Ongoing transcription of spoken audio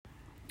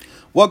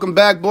Welcome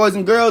back, boys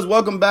and girls.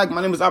 Welcome back.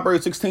 My name is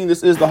Operator 16.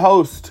 This is the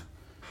host,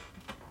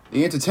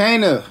 the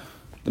entertainer,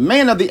 the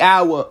man of the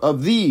hour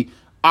of the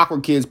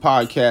Awkward Kids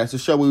podcast, the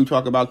show where we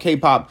talk about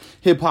K-pop,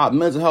 hip-hop,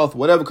 mental health,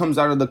 whatever comes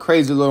out of the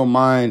crazy little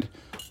mind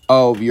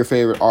of your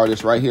favorite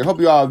artist right here.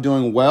 Hope you all are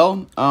doing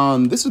well.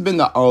 This has been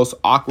the most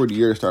awkward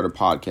year to start a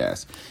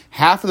podcast.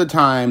 Half of the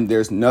time,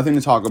 there's nothing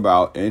to talk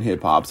about in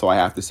hip-hop, so I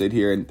have to sit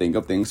here and think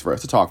of things for us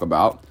to talk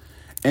about.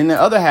 And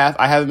the other half,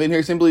 I haven't been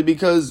here simply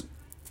because,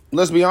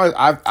 let's be honest,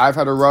 I've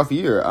had a rough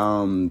year.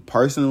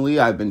 Personally,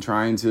 I've been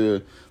trying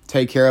to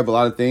take care of a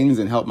lot of things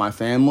and help my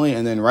family.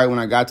 And then right when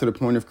I got to the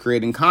point of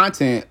creating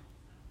content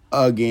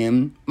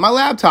again, my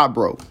laptop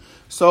broke.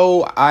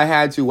 So I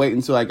had to wait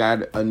until I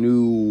got a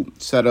new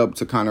setup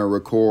to kind of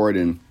record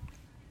and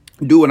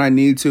do what I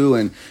need to.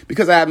 And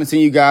because I haven't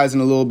seen you guys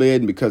in a little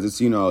bit, and because it's,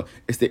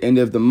 it's the end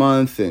of the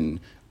month and,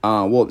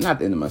 not the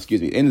end of the month,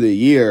 the end of the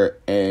year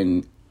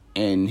and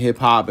hip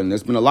hop. And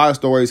there's been a lot of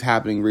stories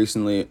happening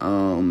recently.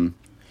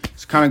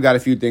 Just kind of got a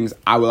few things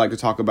I would like to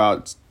talk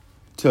about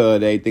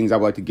today, things I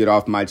would like to get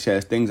off my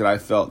chest, things that I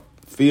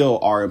feel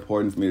are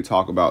important for me to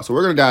talk about. So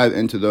we're going to dive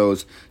into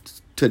those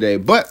today.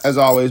 But as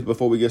always,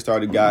 before we get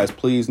started, guys,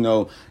 please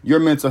know your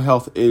mental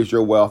health is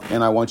your wealth,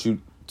 and I want you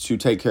to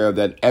take care of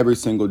that every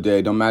single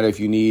day. Don't matter if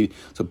you need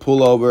to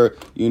pull over,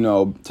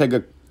 take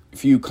a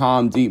few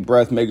calm, deep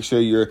breaths, making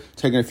sure you're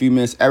taking a few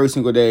minutes every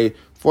single day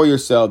for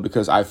yourself,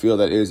 because I feel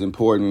that it is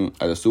important.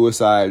 As a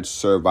suicide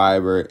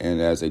survivor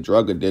and as a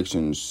drug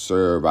addiction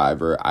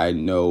survivor, I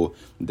know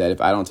that if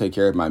I don't take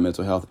care of my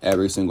mental health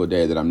every single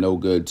day, that I'm no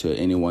good to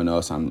anyone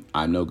else. I'm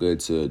no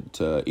good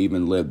to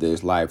even live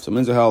this life. So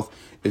mental health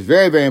is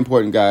very, very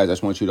important, guys. I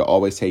just want you to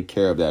always take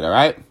care of that, all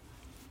right?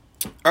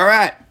 All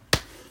right.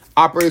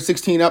 Operator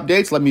 16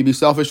 updates. Let me be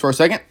selfish for a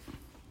second.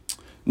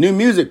 New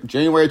music,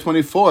 January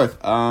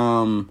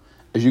 24th.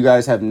 As you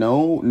guys have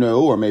know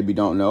or maybe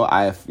don't know,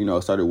 I have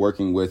started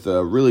working with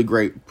a really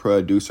great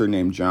producer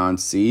named John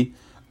C.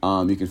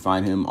 You can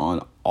find him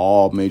on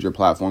all major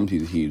platforms.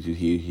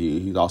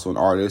 He's also an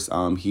artist.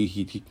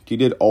 He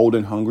did Old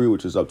and Hungry,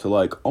 which is up to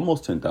like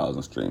almost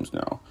 10,000 streams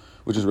now,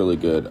 which is really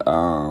good.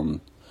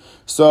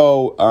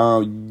 So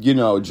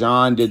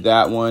John did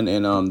that one,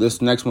 and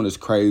this next one is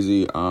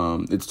crazy.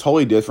 It's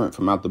totally different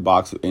from out the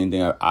box of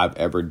anything I've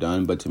ever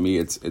done, but to me,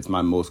 it's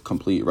my most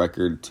complete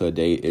record to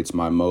date. It's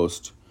my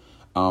most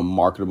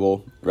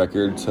marketable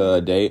record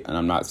to date, and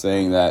I'm not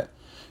saying that,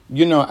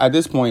 at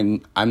this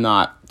point, I'm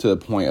not to the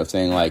point of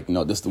saying like,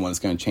 this is the one that's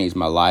going to change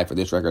my life or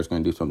this record is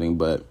going to do something,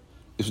 but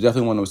it's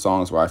definitely one of those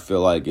songs where I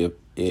feel like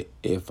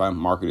if I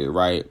market it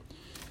right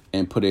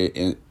and put it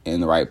in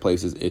the right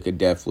places, it could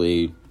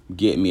definitely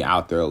get me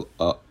out there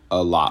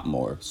a lot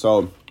more.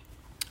 So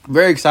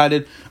very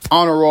excited,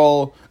 on a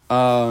roll.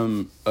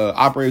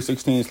 Operator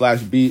 16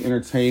 / B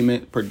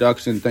Entertainment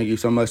Production. Thank you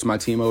so much to my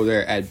team over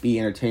there at B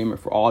Entertainment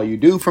for all you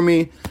do for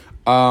me.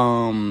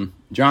 John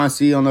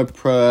C on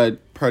the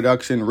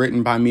production,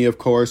 written by me, of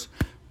course.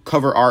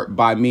 Cover art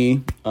by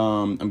me.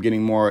 I'm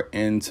getting more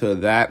into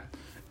that,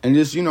 and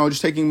just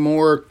taking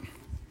more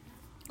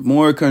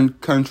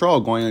control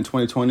going into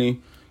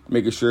 2020.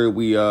 Making sure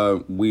we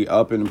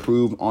up and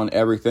improve on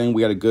everything.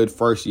 We had a good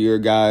first year,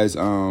 guys.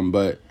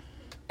 But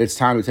it's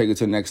time to take it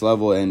to the next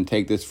level and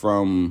take this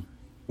from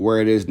where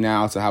it is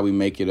now to how we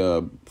make it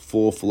a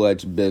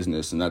full-fledged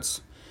business. And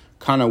that's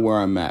kind of where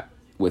I'm at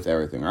with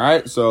everything. All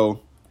right.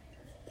 So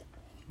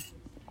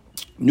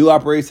new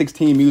Operator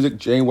 16 music,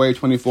 January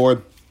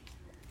 24th.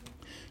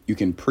 You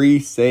can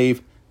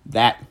pre-save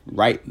that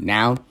right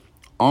now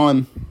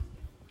on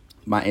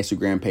my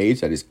Instagram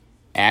page. That is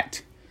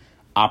at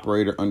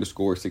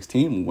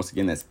Operator_16. Once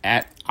again, that's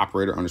at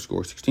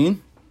Operator_16.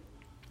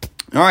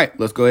 All right,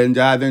 let's go ahead and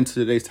dive into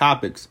today's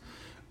topics.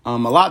 A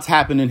lot's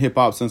happened in hip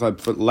hop since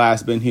I've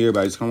last been here,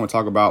 but I just kind of want to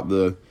talk about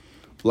the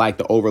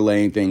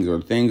overlaying things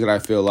or things that I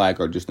feel like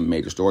are just the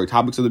major story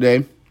topics of the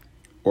day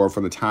or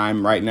for the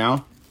time right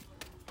now.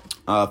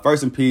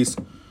 First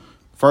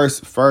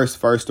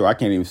story. I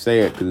can't even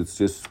say it because it's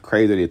just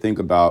crazy to think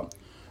about.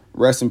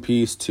 Rest in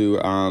peace to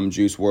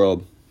Juice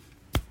WRLD.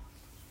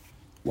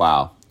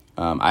 Wow.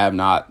 I have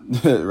not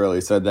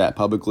really said that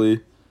publicly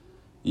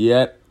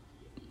yet,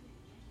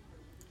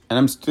 and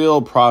I'm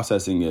still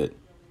processing it.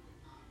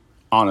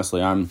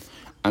 Honestly, I'm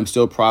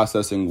still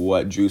processing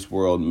what Juice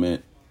WRLD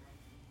meant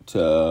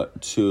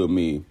to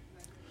me.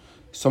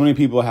 So many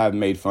people have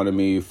made fun of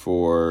me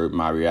for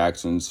my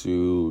reactions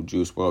to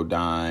Juice WRLD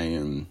dying,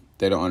 and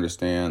they don't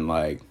understand,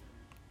 like,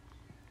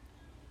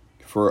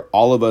 for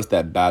all of us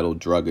that battle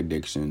drug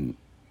addiction,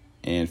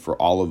 and for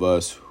all of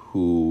us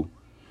who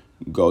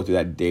go through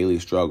that daily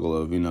struggle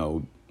of,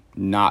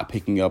 not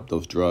picking up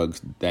those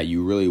drugs that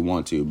you really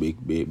want to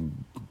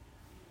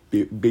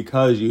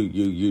because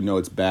you know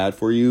it's bad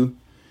for you.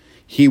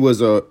 He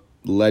was a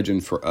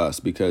legend for us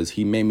because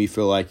he made me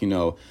feel like,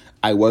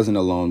 I wasn't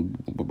alone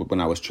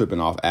when I was tripping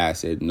off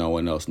acid. No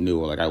one else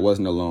knew. Or like I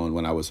wasn't alone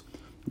when I was,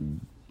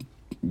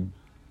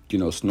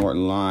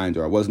 snorting lines,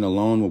 or I wasn't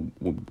alone,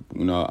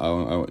 when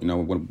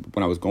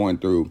I was going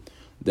through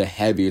the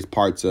heaviest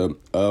parts of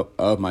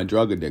my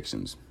drug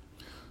addictions.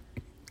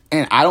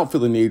 And I don't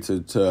feel the need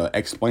to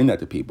explain that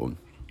to people.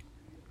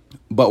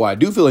 But what I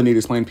do feel the need to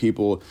explain to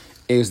people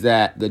is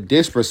that the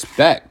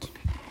disrespect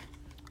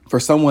for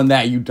someone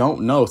that you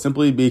don't know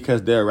simply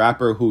because they're a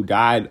rapper who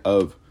died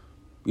of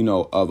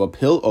a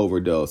pill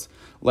overdose.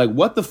 Like,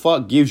 what the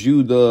fuck gives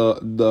you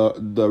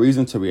the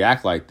reason to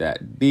react like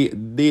that? The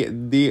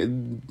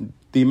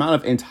amount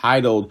of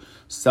entitled,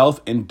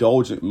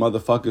 self-indulgent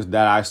motherfuckers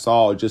that I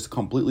saw just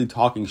completely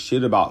talking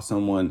shit about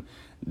someone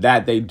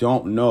that they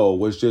don't know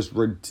was just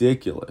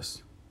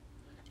ridiculous.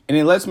 And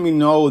it lets me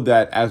know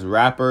that as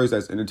rappers,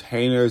 as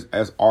entertainers,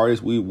 as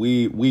artists, we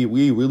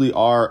really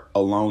are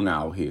alone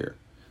out here.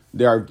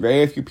 There are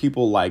very few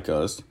people like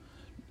us.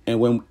 And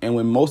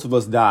when most of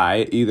us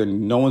die, either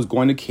no one's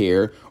going to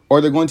care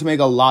or they're going to make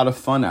a lot of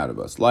fun out of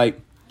us.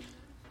 Like,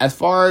 as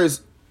far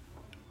as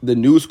the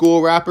new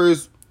school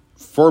rappers,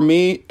 for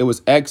me, it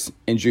was X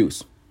and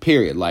Juice,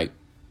 period. Like,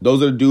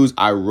 those are the dudes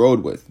I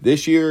rode with.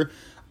 This year,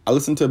 I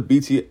listened to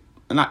BTS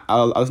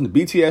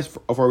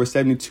for over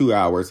 72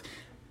 hours,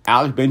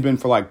 Alex Benjamin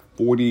for like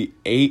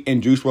 48,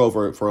 and Juice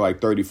WRLD for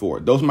like 34.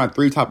 Those are my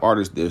 3 top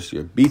artists this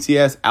year.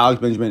 BTS, Alex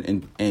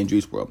Benjamin, and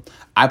Juice WRLD.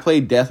 I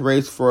played Death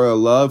Race for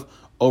Love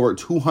over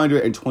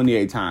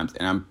 228 times,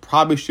 and I'm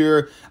probably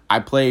sure I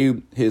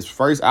played his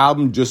first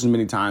album just as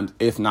many times,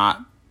 if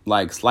not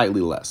like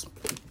slightly less.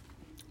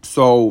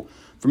 So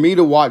for me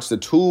to watch the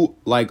 2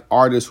 like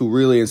artists who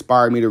really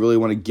inspired me to really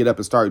want to get up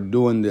and start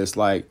doing this,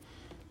 like,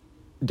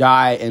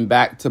 die in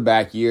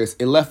back-to-back years,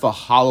 it left a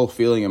hollow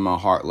feeling in my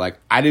heart. Like,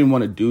 I didn't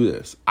want to do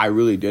this. I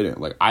really didn't.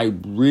 Like, I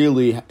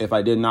really, if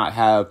I did not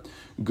have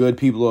good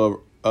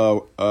people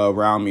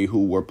around me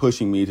who were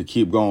pushing me to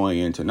keep going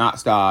and to not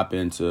stop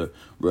and to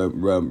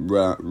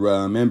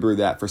remember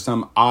that for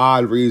some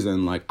odd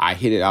reason, like, I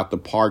hit it out the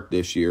park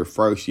this year,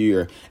 first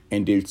year,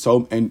 and did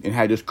so and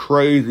had this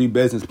crazy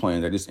business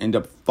plan that just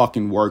ended up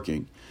fucking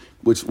working,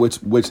 which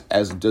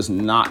has just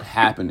not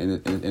happened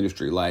in the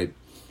industry. Like,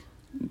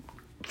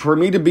 for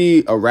me to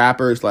be a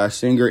rapper /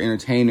 singer,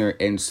 entertainer,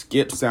 and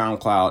skip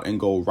SoundCloud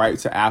and go right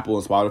to Apple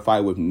and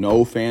Spotify with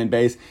no fan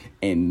base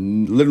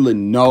and literally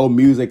no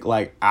music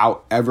like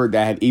out ever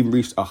that had even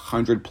reached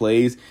 100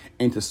 plays,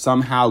 and to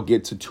somehow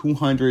get to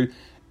 200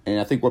 and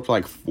I think we're up to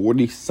like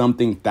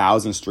 40-something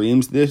thousand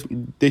streams this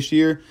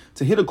year,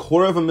 to hit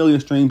 250,000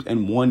 streams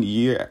in 1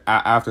 year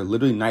after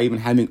literally not even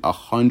having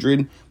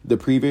 100 the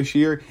previous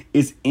year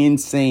is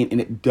insane, and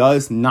it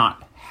does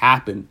not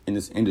happen in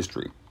this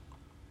industry.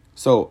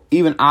 So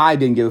even I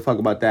didn't give a fuck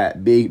about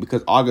that big,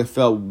 because all I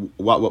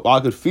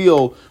could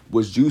feel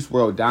was Juice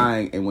WRLD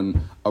dying. And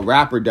when a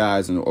rapper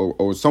dies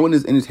or someone in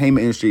this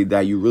entertainment industry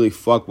that you really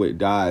fuck with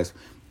dies,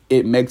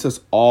 it makes us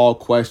all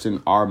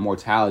question our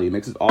mortality. It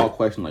makes us all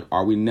question, like,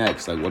 are we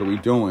next? Like, what are we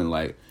doing?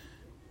 Like,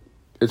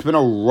 it's been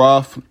a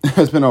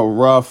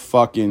rough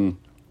fucking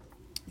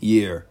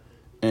year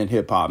in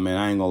hip hop, man.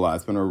 I ain't gonna lie.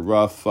 It's been a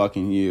rough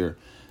fucking year.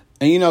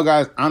 And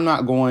guys, I'm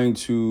not going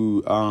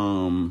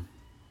to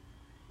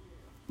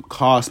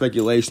cause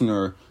speculation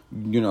or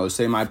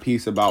say my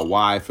piece about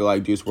why I feel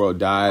like Juice WRLD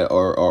died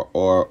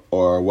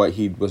or what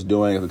he was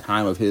doing at the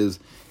time of his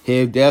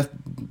death,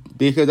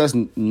 because that's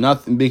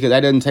nothing, because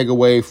that doesn't take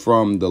away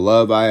from the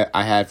love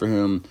I had for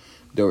him,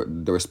 the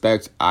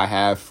respect I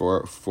have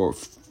for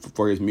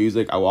his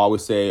music. I will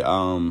always say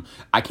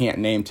I can't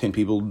name 10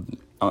 people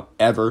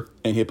ever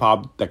in hip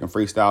hop that can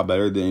freestyle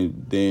better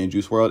than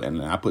Juice WRLD,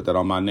 and I put that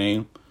on my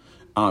name.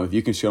 If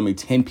you can show me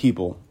 10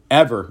 people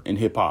ever in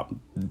hip hop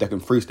that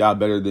can freestyle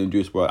better than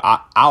Juice WRLD,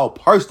 I'll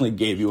personally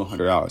give you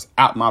 $100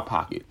 out my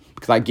pocket,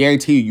 because I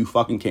guarantee you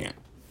fucking can't.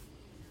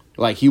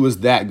 Like, he was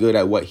that good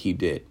at what he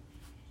did.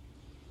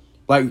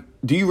 Like,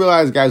 do you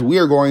realize, guys, we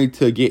are going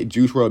to get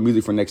Juice WRLD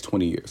music for the next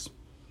 20 years.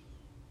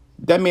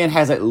 That man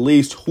has at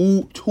least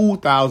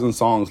 2,000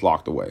 songs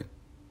locked away.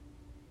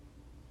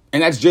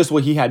 And that's just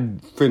what he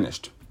had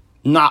finished,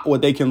 not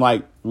what they can,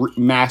 like,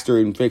 master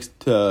and fix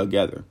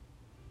together.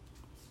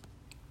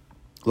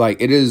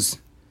 Like, it is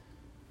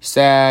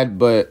sad,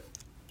 but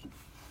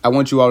I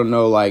want you all to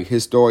know, like,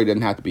 his story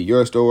doesn't have to be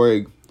your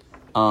story.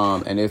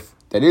 And if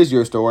that is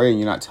your story and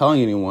you're not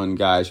telling anyone,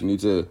 guys, you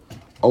need to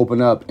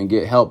open up and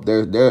get help.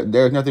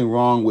 There's nothing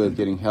wrong with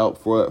getting help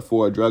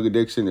for a drug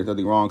addiction. There's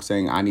nothing wrong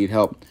saying I need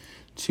help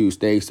to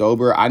stay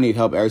sober. I need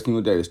help every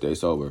single day to stay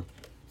sober.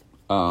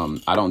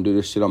 I don't do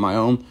this shit on my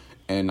own,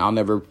 and I'll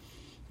never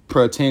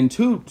pretend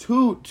to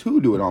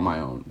do it on my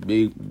own.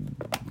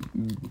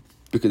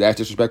 Because that's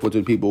disrespectful to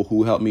the people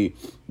who help me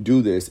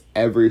do this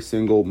every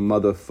single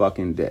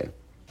motherfucking day.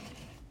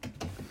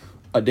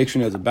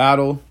 Addiction is a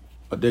battle.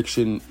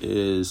 Addiction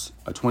is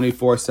a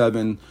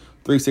 24/7,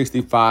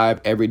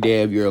 365 every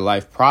day of your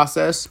life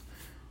process.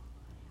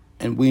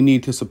 And we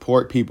need to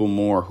support people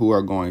more who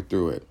are going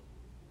through it.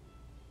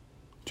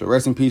 So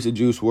rest in peace to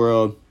Juice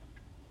WRLD.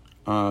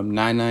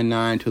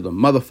 999 to the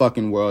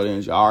motherfucking world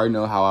ends. You already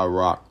know how I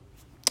rock.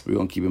 We're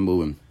going to keep it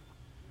moving.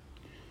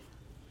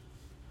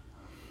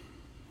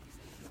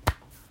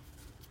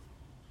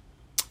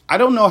 I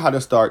don't know how to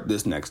start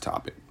this next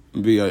topic.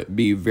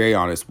 Be very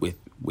honest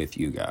with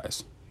you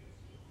guys.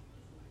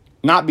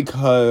 Not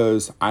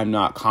because I'm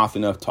not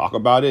confident enough to talk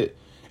about it.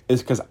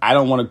 It's because I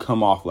don't want to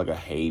come off like a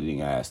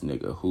hating ass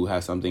nigga who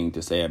has something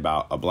to say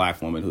about a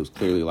black woman who's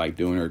clearly like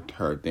doing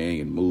her thing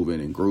and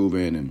moving and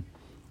grooving. And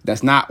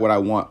that's not what I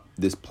want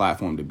this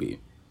platform to be.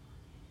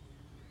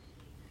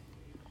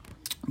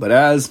 But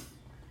as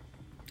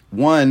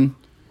one,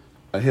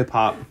 a hip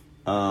hop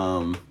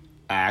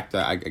act,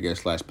 I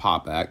guess, /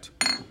 pop act.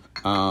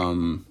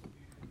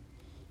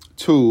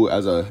 Two,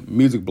 as a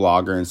music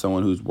blogger and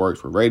someone who's worked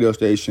for radio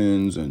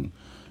stations and,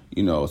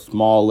 you know,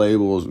 small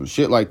labels and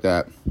shit like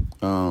that.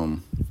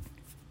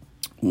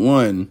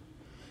 One,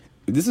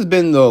 this has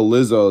been the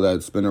Lizzo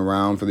that's been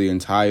around for the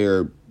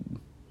entire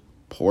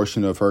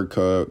portion of her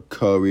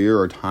career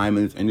or time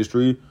in this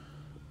industry.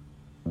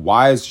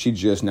 Why is she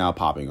just now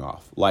popping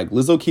off? Like,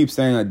 Lizzo keeps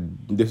saying, like,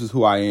 this is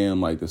who I am,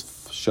 like this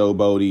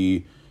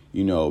showboaty,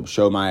 you know,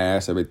 show my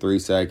ass every 3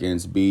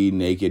 seconds, be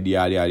naked,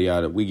 yada, yada,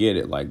 yada. We get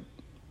it. Like,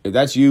 if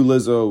that's you,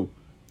 Lizzo,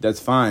 that's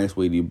fine,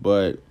 sweetie.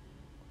 But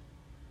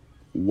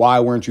why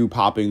weren't you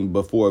popping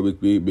before?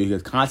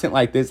 Because content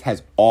like this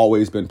has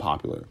always been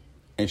popular.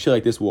 And shit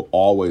like this will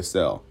always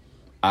sell.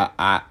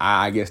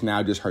 I guess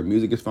now just her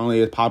music is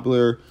finally as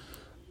popular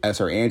as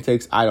her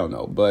antics. I don't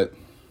know. But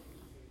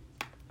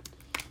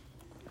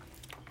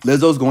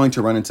Lizzo's going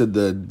to run into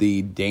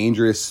the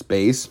dangerous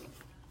space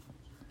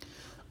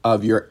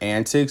of your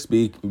antics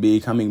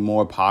becoming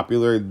more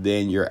popular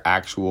than your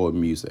actual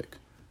music.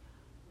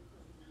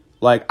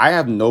 Like, I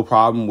have no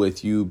problem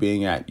with you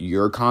being at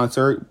your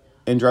concert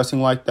and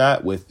dressing like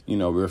that, with, you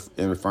know,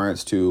 in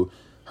reference to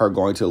her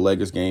going to the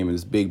Lakers game in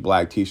this big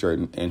black t-shirt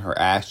and her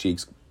ass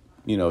cheeks,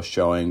 you know,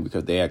 showing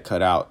because they had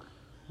cut out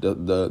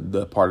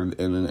the part of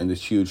in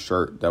this huge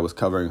shirt that was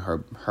covering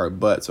her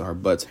butt, so her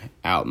butt's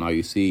out, and all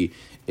you see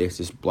is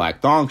this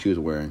black thong she was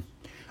wearing.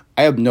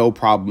 I have no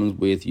problems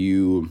with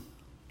you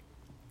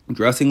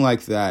dressing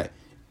like that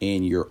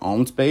in your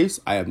own space.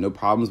 I have no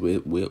problems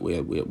with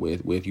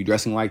you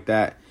dressing like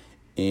that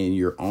in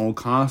your own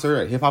concert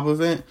at hip hop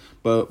event.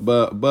 But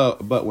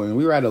when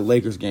we were at a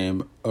Lakers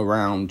game,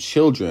 around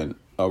children,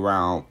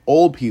 around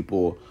old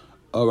people,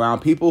 around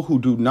people who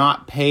do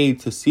not pay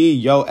to see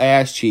your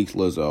ass cheeks,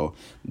 Lizzo,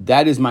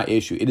 that is my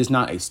issue. It is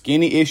not a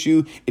skinny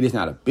issue. It is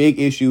not a big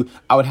issue.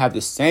 I would have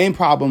the same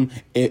problem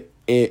if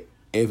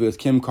it was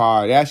Kim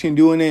Kardashian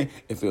doing it,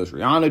 if it was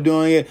Rihanna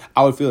doing it.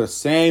 I would feel the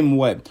same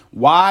way.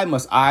 Why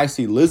must I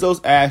see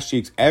Lizzo's ass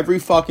cheeks every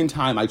fucking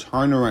time I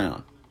turn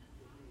around?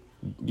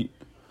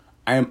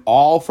 I am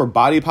all for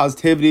body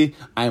positivity.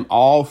 I am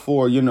all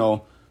for, you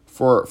know,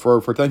 for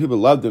telling people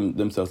to love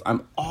themselves.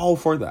 I'm all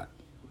for that.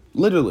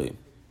 Literally.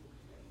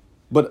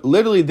 But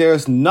literally,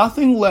 there's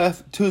nothing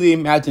left to the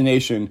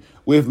imagination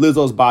with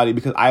Lizzo's body,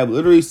 because I have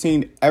literally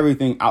seen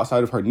everything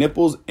outside of her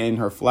nipples and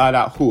her flat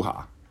out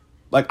hoo-ha.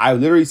 Like, I've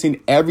literally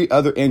seen every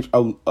other inch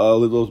of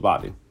Lizzo's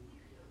body.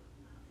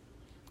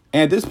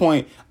 And at this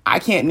point, I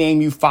can't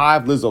name you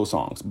 5 Lizzo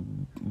songs,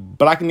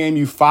 but I can name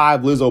you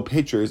 5 Lizzo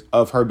pictures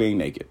of her being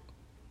naked.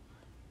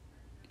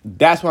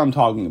 That's what I'm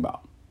talking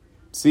about.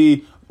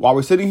 See, while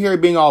we're sitting here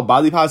being all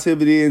body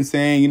positivity and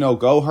saying, you know,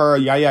 go her,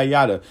 yada, yada,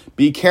 yada,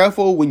 be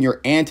careful when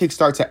your antics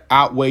start to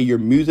outweigh your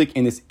music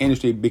in this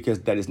industry,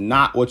 because that is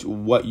not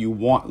what you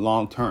want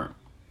long term.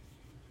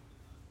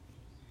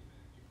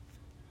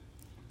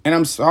 And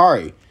I'm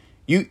sorry,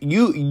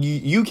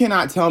 you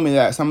cannot tell me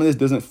that some of this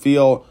doesn't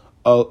feel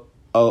a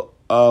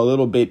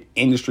little bit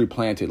industry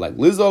planted. Like,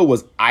 Lizzo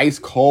was ice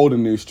cold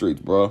in these streets,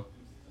 bro.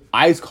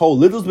 Ice cold.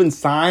 Lizzo's been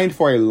signed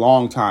for a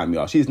long time,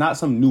 y'all. She's not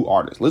some new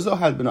artist. Lizzo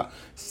has been a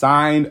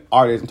signed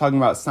artist. I'm talking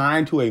about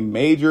signed to a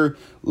major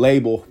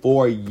label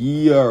for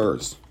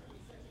years.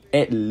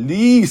 At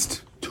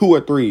least 2 or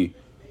 3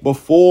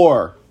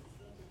 before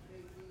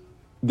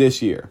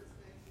this year.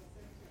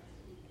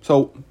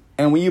 So,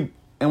 and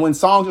when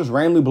songs just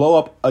randomly blow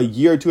up a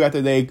year or 2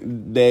 after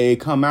they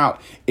come out,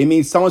 it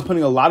means someone's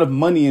putting a lot of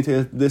money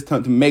into this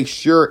to make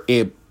sure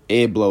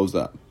it blows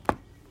up.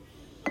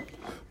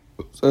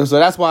 So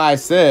that's why I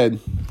said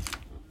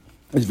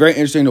it's very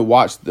interesting to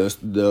watch the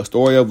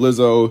story of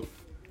Lizzo,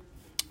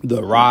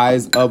 the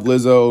rise of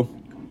Lizzo,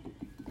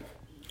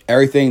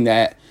 everything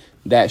that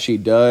she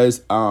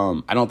does.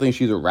 I don't think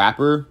she's a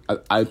rapper.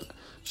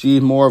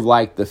 She's more of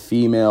like the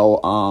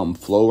female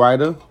flow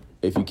rider.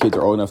 If you kids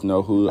are old enough to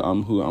know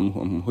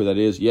who that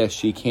is, yes,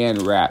 she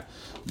can rap,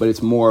 but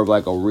it's more of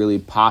like a really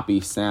poppy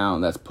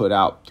sound that's put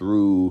out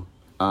through.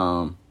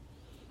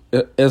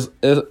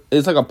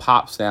 It's like a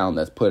pop sound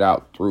that's put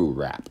out through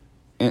rap,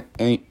 and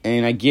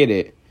I get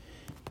it,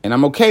 and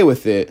I'm okay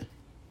with it.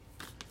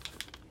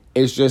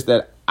 It's just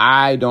that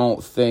I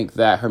don't think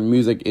that her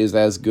music is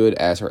as good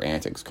as her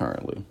antics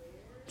currently.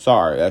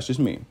 Sorry, that's just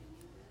me.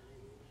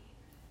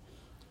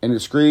 And it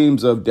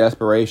screams of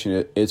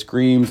desperation. It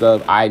screams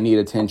of I need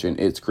attention.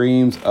 It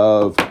screams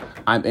of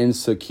I'm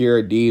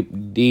insecure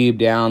deep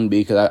down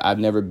because I've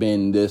never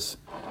been this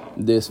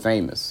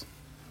famous.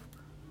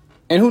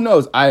 And who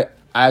knows?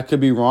 I could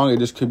be wrong. It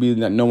just could be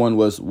that no one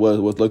was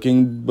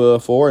looking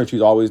before, and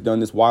she's always done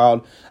this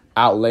wild,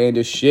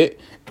 outlandish shit.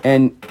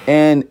 And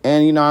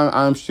you know,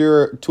 I'm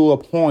sure to a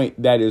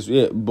point that is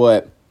it,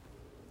 but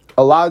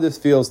a lot of this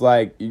feels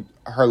like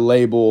her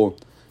label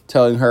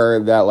telling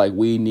her that, like,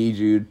 we need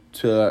you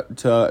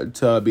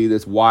to be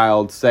this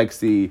wild,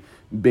 sexy,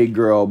 big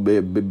girl,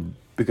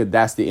 because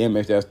that's the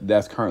image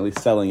that's currently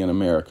selling in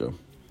America.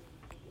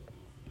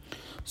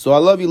 So I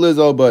love you,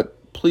 Lizzo,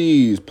 but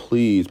please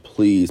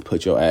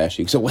put your ass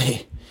cheeks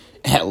away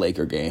at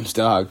Laker games,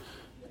 dog.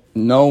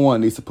 No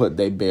one needs to put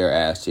their bare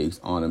ass cheeks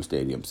on them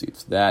stadium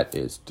seats. That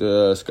is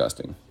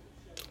disgusting.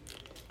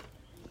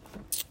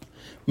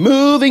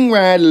 Moving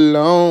right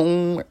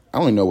along. I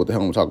don't even know what the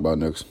hell I'm talking about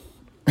next.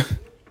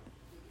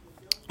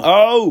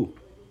 Oh,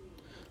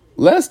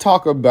 let's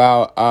talk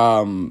about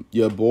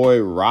your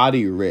boy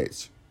Roddy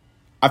Ricch.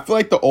 I feel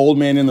like the old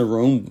man in the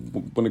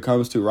room when it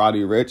comes to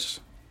Roddy Ricch.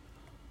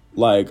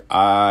 Like,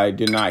 I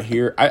did not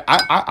hear.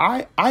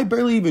 I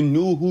barely even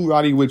knew who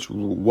Roddy Ricch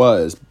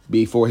was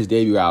before his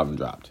debut album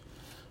dropped.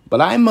 But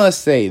I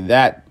must say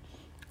that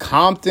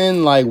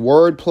Compton, like,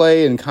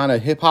 wordplay and kind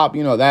of hip hop,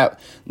 you know,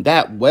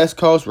 that West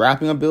Coast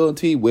rapping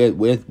ability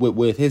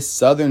with his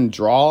Southern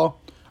drawl,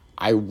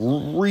 I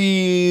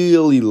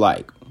really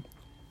like.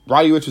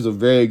 Roddy Ricch is a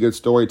very good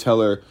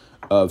storyteller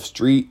of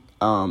street.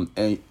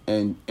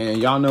 And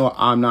y'all know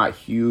I'm not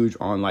huge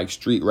on, like,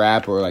 street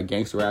rap or, like,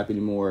 gangster rap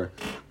anymore.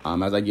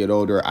 As I get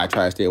older, I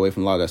try to stay away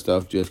from a lot of that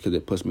stuff just because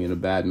it puts me in a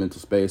bad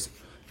mental space.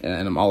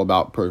 And I'm all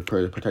about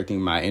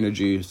protecting my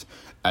energies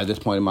at this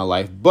point in my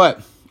life.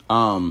 But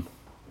I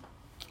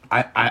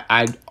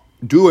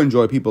do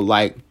enjoy people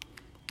like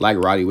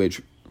Roddy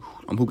Ricch,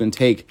 who can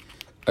take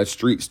a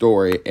street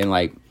story and,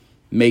 like,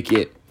 make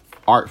it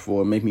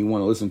artful and make me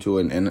want to listen to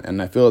it.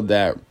 And I feel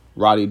that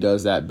Roddy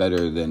does that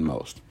better than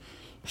most.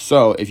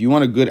 So if you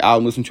want a good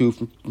album to listen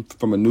to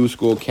from a new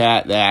school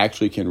cat that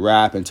actually can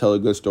rap and tell a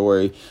good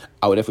story,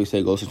 I would definitely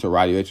say go listen to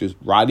Roddy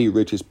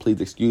Ricch's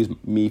Please Excuse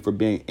Me for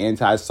Being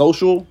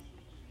Antisocial.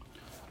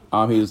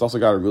 He's also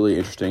got a really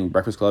interesting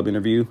Breakfast Club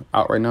interview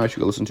out right now you should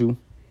go listen to.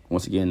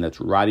 Once again,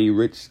 that's Roddy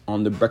Ricch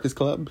on the Breakfast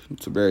Club.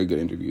 It's a very good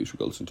interview. You should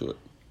go listen to it.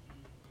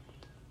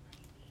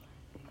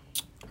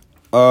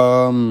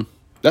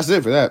 That's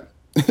it for that.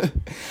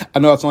 I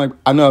know you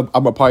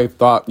probably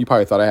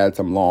thought I had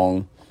some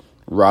long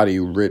Roddy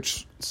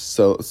Ricch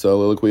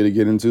soliloquy to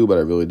get into, but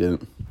I really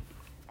didn't.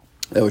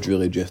 That was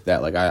really just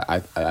that. Like, I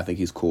think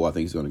he's cool. I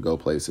think he's going to go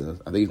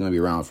places. I think he's going to be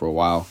around for a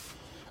while.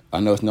 I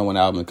know it's no one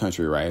out in the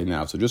country right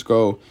now, so just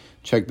go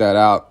check that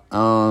out.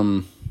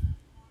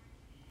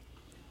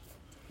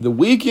 The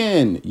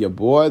Weeknd, your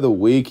boy The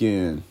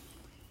Weeknd.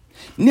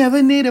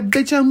 Never need a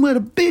bitch, I'm what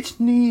a bitch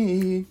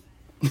need.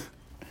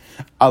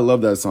 I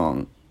love that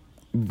song,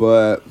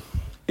 but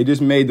it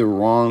just made the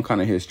wrong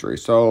kind of history.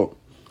 So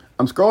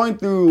I'm scrolling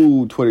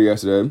through Twitter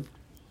yesterday,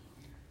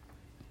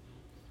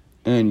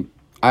 and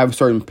I have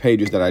certain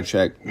pages that I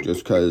check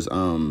just because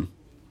I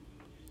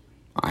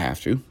have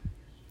to.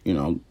 You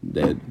know,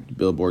 the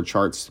Billboard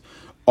charts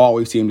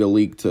always seem to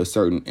leak to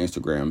certain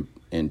Instagram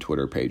and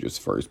Twitter pages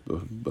first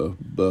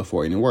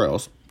before anywhere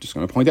else. Just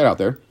going to point that out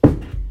there.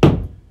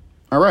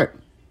 All right.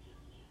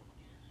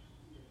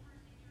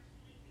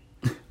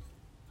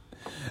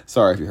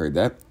 Sorry if you heard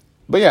that.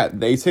 But yeah,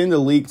 they tend to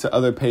leak to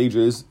other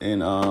pages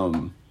and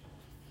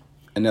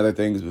other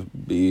things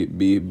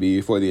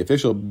before the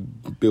official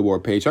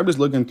Billboard page. I'm just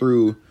looking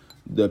through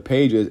the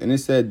pages, and it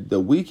said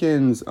The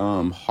Weeknd's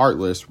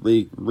Heartless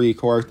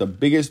records the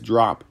biggest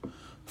drop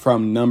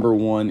from number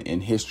 1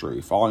 in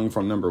history, falling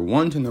from number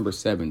 1 to number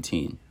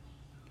 17.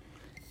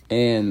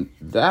 And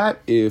that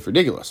is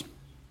ridiculous.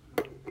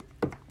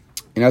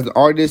 And as an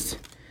artist,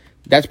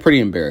 that's pretty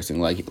embarrassing.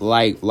 Like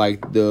the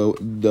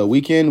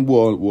Weeknd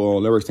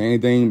will never say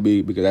anything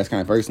because that's the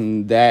kind of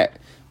person that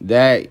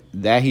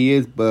he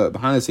is, but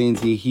behind the scenes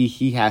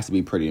he has to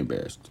be pretty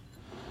embarrassed.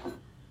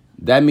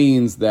 That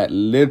means that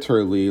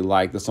literally,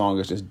 like, the song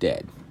is just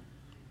dead.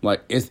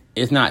 Like,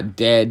 it's not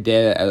dead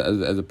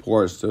as a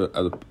part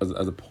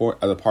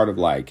of,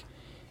 like,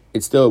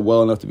 it's still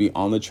well enough to be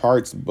on the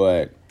charts,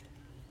 but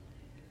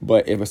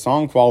if a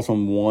song falls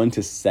from 1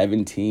 to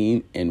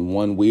 17 in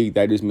 1 week,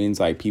 that just means,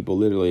 like, people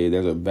literally,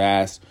 there's a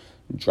vast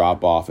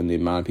drop off in the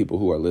amount of people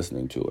who are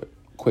listening to it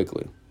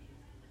quickly.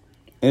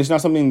 And it's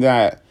not something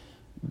that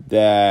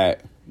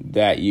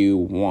you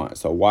want.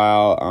 So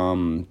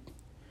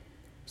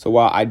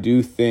while I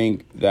do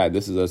think that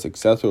this is a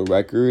successful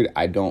record,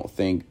 I don't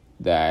think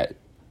that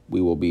we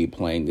will be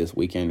playing this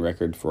Weeknd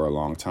record for a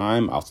long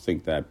time. I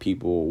think that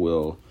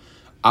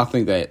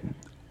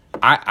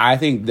I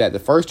think that the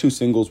first 2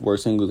 singles were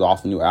singles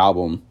off the new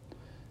album.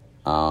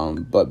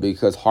 But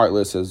because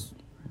Heartless is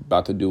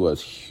about to do a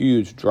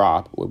huge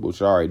drop,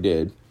 which it already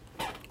did,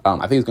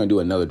 I think it's going to do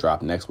another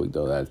drop next week,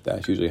 though.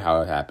 That's usually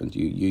how it happens.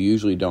 You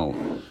usually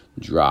don't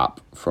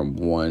drop from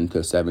 1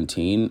 to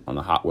 17 on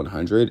the Hot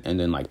 100 and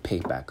then, like,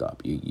 pick back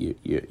up. You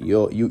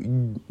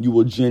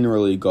will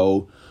generally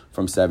go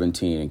from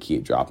 17 and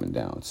keep dropping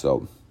down.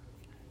 So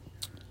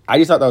I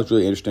just thought that was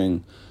really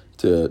interesting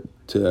to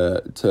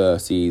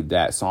see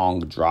that song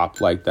drop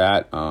like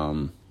that.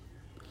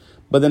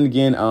 But then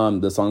again,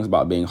 the song's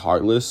about being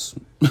heartless.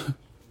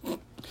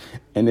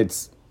 and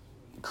it's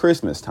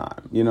Christmas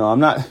time. You know, I'm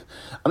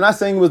not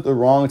saying it was the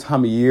wrong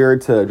time of year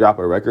to drop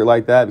a record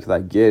like that, because I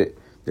get it.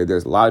 That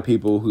there's a lot of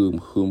people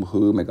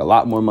who make a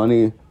lot more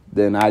money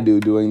than I do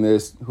doing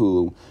this,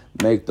 who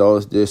make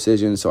those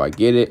decisions. So I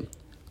get it.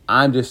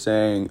 I'm just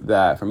saying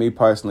that for me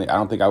personally, I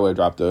don't think I would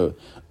have dropped a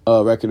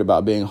record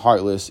about being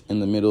heartless in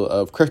the middle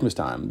of Christmas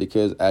time,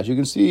 because as you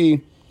can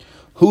see,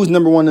 who's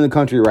number one in the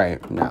country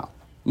right now?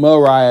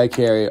 Mariah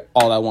Carey,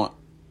 All I Want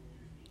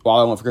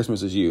for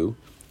Christmas Is You.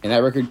 And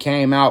that record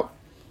came out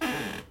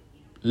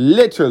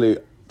literally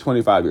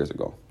 25 years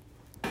ago.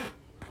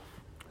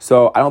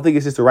 So I don't think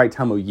it's just the right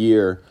time of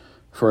year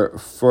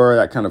for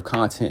that kind of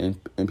content,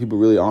 and people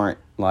really aren't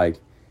like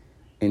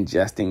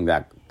ingesting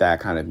that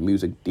kind of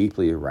music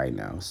deeply right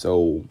now.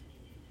 So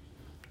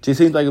it just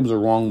seems like it was a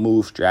wrong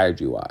move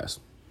strategy-wise.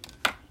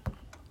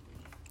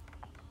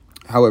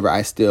 However,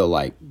 I still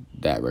like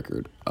that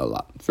record a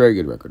lot. It's a very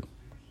good record.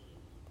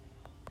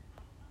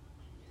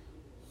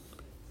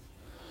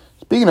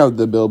 Speaking of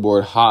the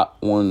Billboard Hot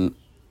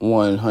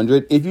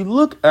 100, if you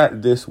look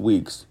at this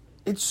week's,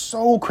 it's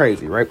so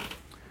crazy, right?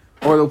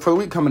 Or for the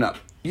week coming up,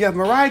 you have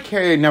Mariah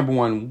Carey number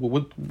one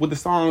with the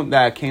song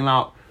that came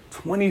out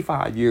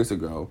 25 years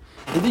ago.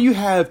 And then you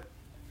have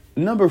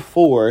number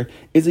 4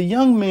 is a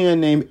young man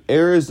named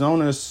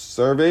Arizona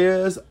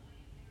Cervez,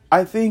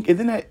 I think. And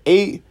then at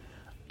 8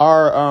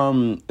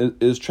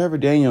 is Trevor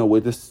Daniel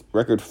with this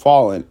record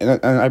Fallen. And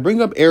I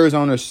bring up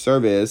Arizona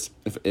Cervez,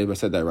 if I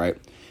said that right,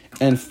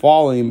 and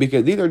Falling,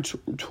 because these are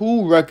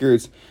two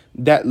records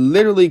that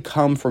literally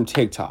come from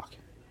TikTok.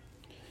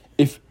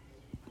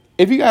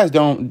 If you guys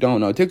don't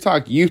know,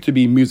 TikTok used to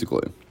be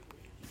Musical.ly.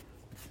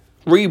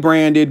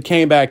 Rebranded,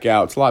 came back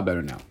out. It's a lot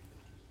better now.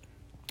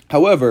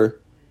 However,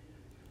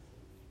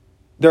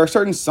 there are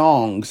certain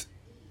songs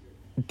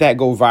that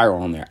go viral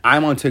on there.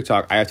 I'm on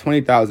TikTok. I have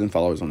 20,000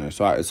 followers on there.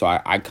 So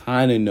I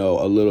kind of know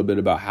a little bit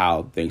about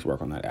how things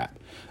work on that app.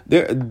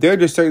 There are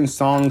just certain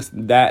songs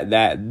that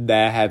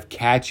have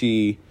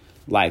catchy,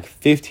 like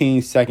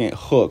 15-second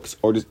hooks,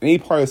 or just any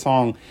part of the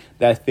song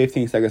that's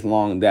 15 seconds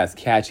long that's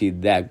catchy,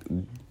 that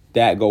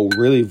go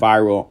really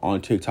viral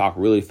on TikTok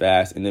really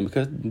fast. And then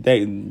because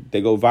they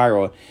go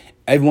viral,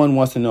 everyone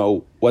wants to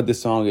know what this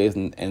song is,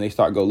 and they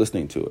start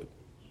listening to it.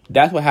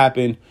 That's what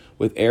happened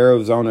with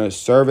Arizona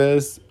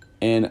Cervez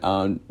and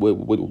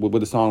with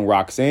the song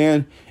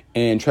Roxanne,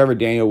 and Trevor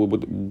Daniel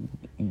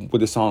with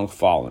the song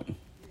Fallen.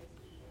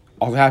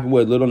 Also happened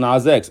with Lil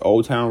Nas X,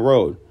 Old Town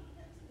Road.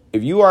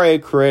 If you are a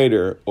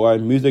creator or a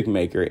music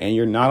maker and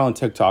you're not on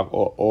TikTok,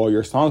 or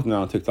your song's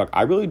not on TikTok,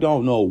 I really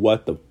don't know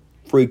what the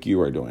freak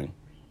you are doing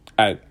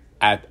at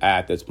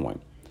this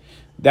point.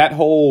 That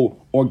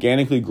whole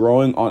organically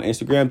growing on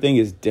Instagram thing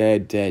is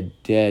dead.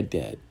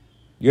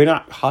 You're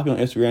not hopping on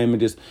Instagram and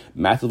just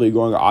massively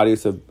growing an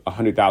audience of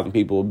 100,000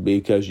 people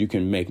because you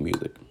can make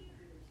music.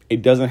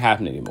 It doesn't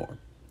happen anymore.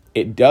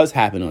 It does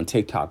happen on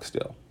TikTok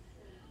still.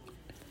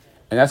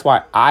 And that's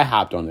why I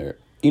hopped on there.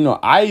 You know,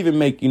 I even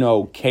make,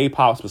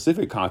 K-pop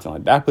specific content.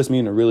 Like, that puts me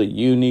in a really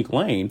unique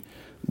lane,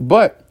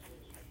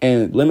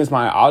 and limits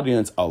my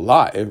audience a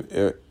lot,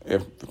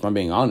 if I'm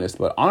being honest.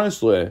 But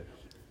honestly,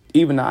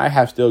 even I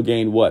have still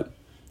gained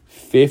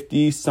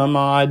 50 some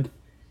odd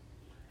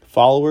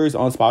followers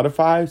on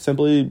Spotify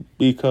simply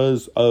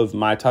because of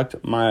my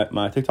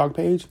TikTok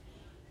page.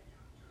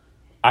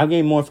 I've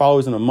gained more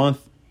followers in a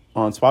month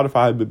on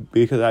Spotify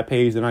because of that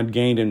page than I'd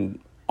gained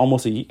in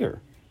almost a year.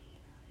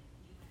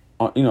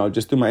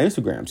 Just through my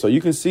Instagram. So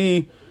you can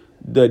see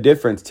the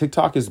difference.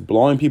 TikTok is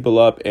blowing people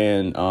up,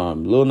 and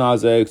Lil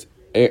Nas X,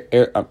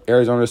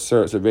 Arizona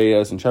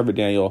Cervez, and Trevor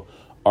Daniel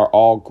are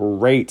all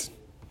great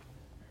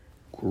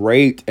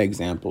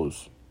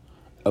examples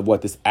of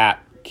what this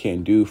app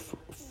can do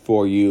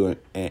for you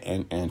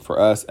and for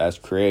us as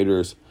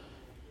creators.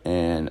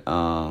 And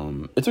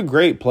it's a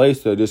great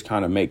place to just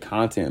kind of make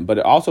content, but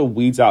it also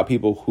weeds out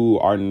people who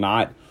are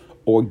not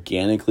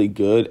organically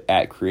good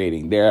at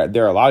creating. There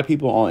are a lot of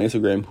people on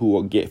Instagram who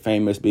will get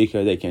famous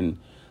because they can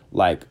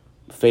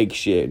fake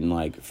shit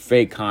and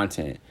fake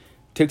content.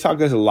 TikTok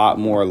does a lot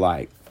more.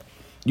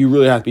 You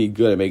really have to be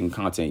good at making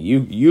content.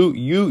 You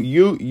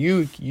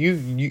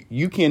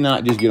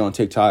cannot just get on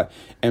TikTok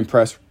and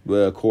press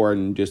record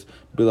and just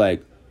be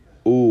like,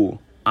 ooh,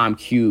 I'm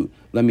cute,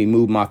 let me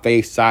move my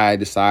face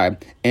side to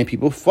side, and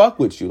people fuck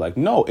with you.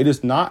 No, it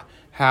is not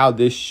how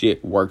this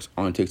shit works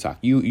on TikTok.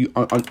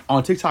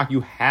 On TikTok,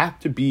 you have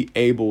to be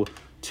able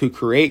to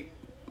create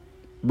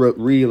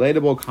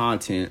relatable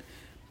content,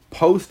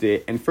 post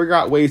it, and figure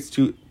out ways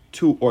to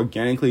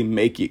organically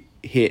make it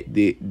hit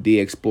the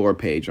explore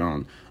page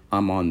I'm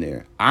on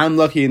there. I'm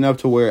lucky enough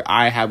to where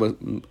I have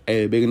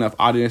a big enough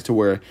audience to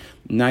where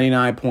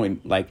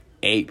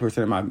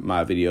 99.8% of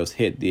my videos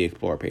hit the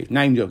explore page.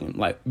 Not even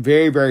joking.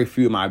 Very, very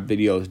few of my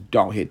videos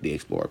don't hit the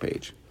explore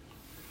page.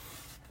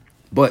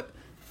 But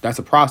that's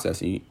a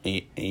process, and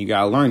you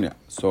gotta learn that.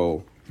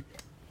 So,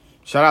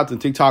 shout out to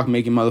TikTok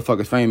making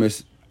motherfuckers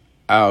famous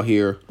out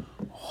here.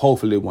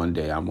 Hopefully one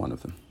day I'm one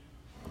of them.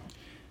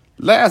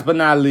 Last but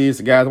not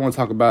least, guys, I want to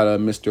talk about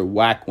Mr.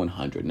 Wack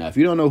 100. Now, if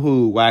you don't know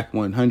who Wack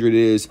 100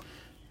 is,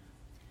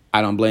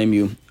 I don't blame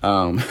you.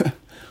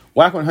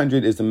 Wack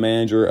 100 is the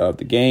manager of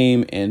the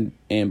game and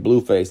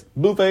Blueface.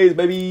 Blueface,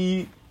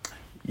 baby.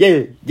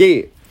 Yeah.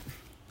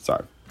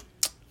 Sorry.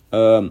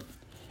 And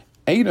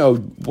you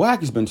know, Wack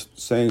has been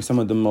saying some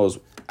of the most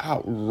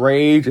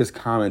outrageous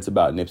comments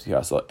about Nipsey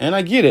Hussle. And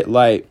I get it.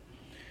 Like,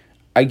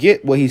 I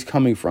get where he's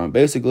coming from.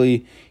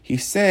 Basically,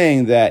 he's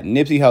saying that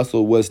Nipsey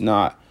Hussle was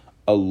not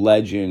a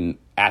legend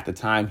at the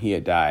time he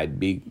had died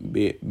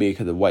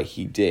because of what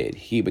he did.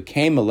 He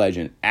became a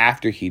legend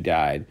after he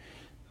died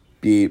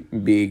because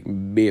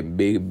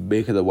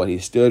of what he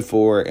stood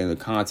for and the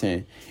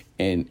content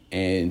and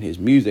his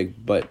music.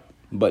 But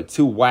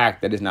to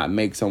Wack, that does not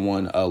make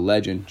someone a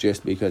legend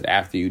just because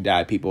after you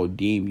die, people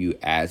deem you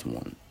as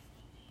one.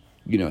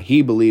 You know,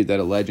 he believes that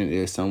a legend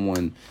is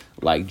someone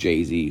like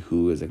Jay-Z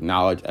who is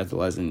acknowledged as a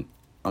legend,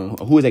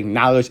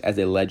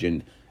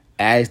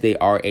 as they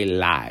are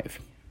alive.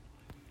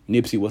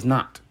 Nipsey was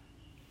not.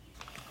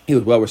 He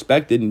was well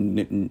respected.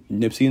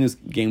 Nipsey in this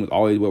game was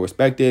always well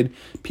respected.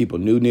 People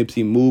knew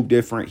Nipsey moved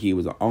different. He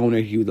was an owner.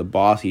 He was a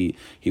boss. He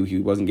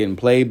wasn't getting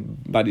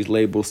played by these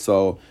labels,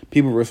 so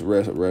people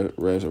respected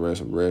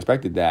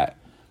that.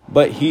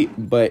 But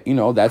you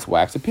know, that's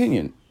Wack's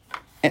opinion,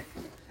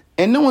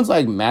 and no one's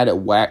like mad at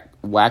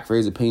Wack for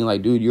his opinion.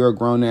 Like, dude, you're a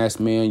grown ass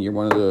man. You're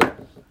one of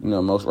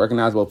the most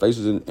recognizable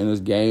faces in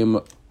this game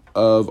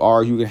of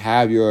ours. You can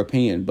have your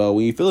opinion, but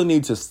when you feel the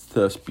need to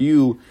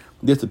spew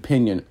this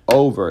opinion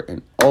over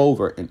and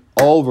over and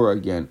over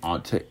again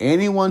onto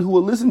anyone who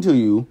will listen to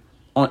you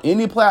on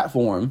any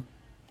platform,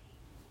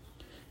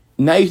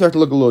 now you start to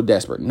look a little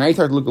desperate. Now you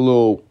start to look a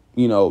little,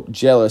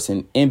 jealous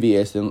and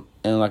envious and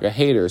like a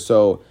hater.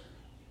 So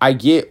I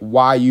get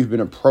why you've been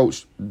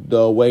approached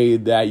the way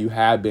that you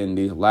have been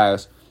these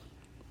last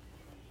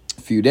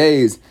few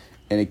days.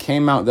 And it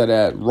came out that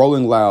at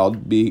Rolling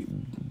Loud,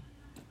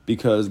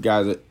 because,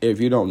 guys,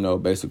 if you don't know,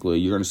 basically,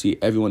 you're going to see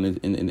everyone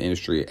in the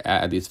industry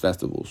at these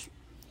festivals.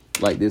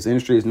 Like, this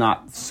industry is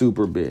not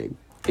super big.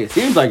 It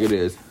seems like it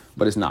is,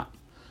 but it's not.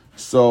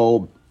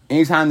 So,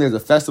 anytime there's a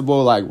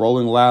festival like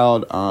Rolling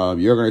Loud,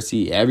 you're going to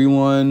see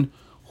everyone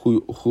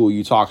who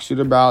you talk shit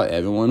about,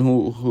 everyone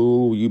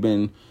who you've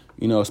been,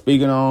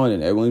 speaking on,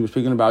 and everyone's been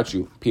speaking about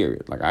you,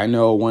 period. Like, I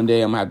know one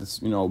day I'm going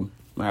to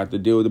have to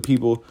deal with the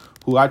people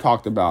who I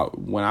talked about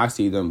when I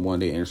see them one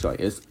day, and it's like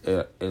it's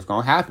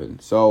gonna happen.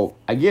 So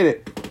I get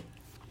it.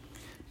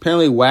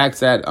 Apparently,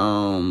 Wack's at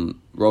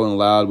Rolling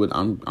Loud with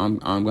I'm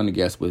gonna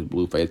guess with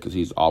Blueface because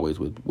he's always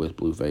with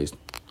Blueface,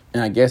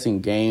 and I guess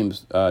in Nipsey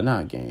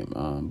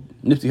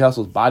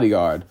Hussle's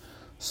bodyguard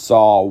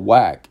saw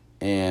Wack,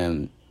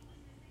 and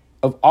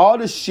of all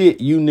the shit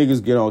you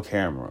niggas get on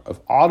camera, of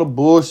all the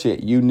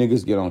bullshit you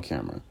niggas get on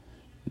camera,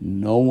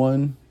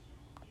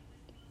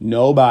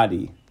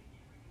 nobody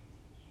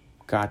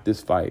got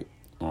this fight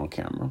on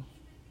camera.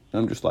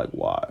 And I'm just like,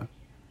 why?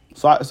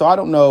 So I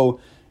don't know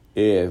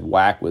if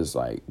Wack was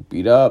like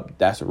beat up.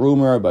 That's a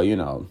rumor, but you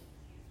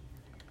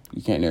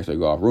can't necessarily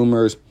go off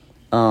rumors.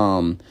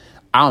 I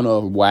don't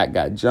know if Wack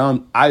got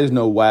jumped. I just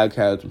know Wack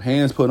had some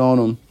hands put on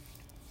him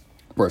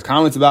for his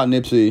comments about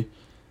Nipsey.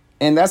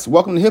 And that's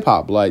welcome to hip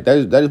hop. Like that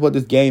is what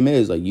this game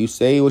is. Like, you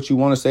say what you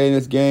want to say in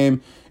this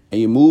game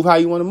and you move how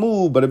you want to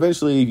move, but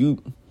eventually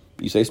you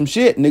say some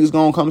shit, niggas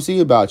gonna come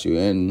see about you.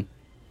 And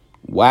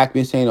Wack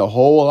been saying a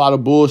whole lot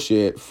of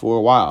bullshit for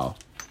a while.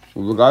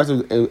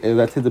 Regardless if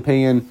that's his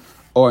opinion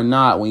or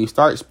not, when you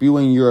start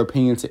spewing your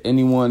opinion to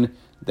anyone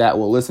that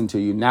will listen to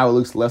you, now it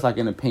looks less like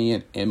an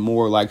opinion and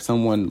more like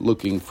someone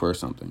looking for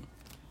something.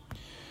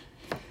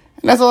 And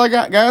that's all I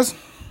got, guys.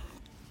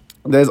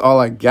 That's all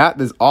I got.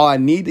 That's all I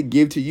need to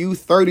give to you.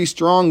 30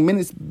 strong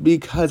minutes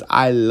because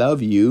I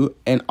love you.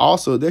 And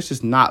also, there's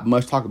just not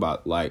much to talk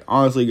about. Like,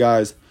 honestly,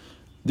 guys,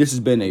 this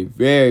has been a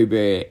very,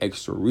 very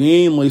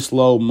extremely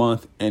slow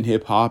month in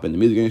hip-hop and the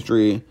music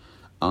industry.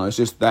 It's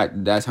just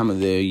that time of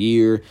the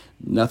year.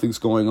 Nothing's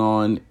going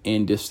on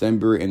in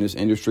December in this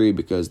industry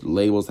because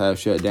labels have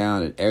shut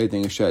down and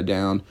everything is shut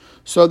down.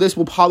 So this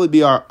will probably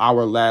be our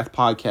last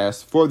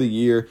podcast for the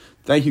year.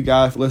 Thank you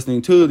guys for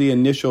listening to the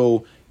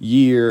initial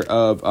year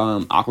of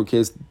Awkward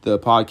Kids, the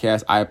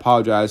podcast. I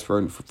apologize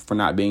for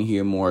not being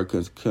here more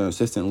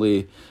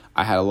consistently.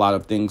 I had a lot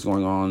of things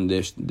going on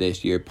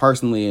this year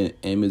personally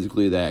and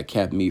musically that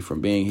kept me from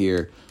being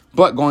here.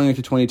 But going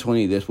into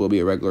 2020, this will be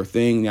a regular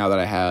thing now that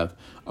I have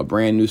a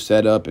brand new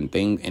setup and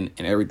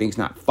everything's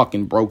not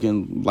fucking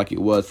broken like it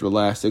was for the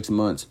last 6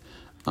 months.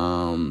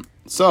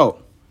 So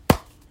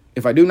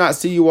if I do not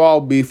see you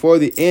all before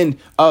the end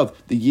of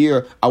the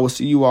year, I will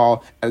see you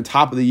all at the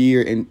top of the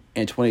year in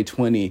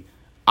 2020.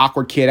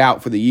 Awkward Kid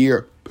out for the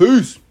year.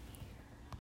 Peace.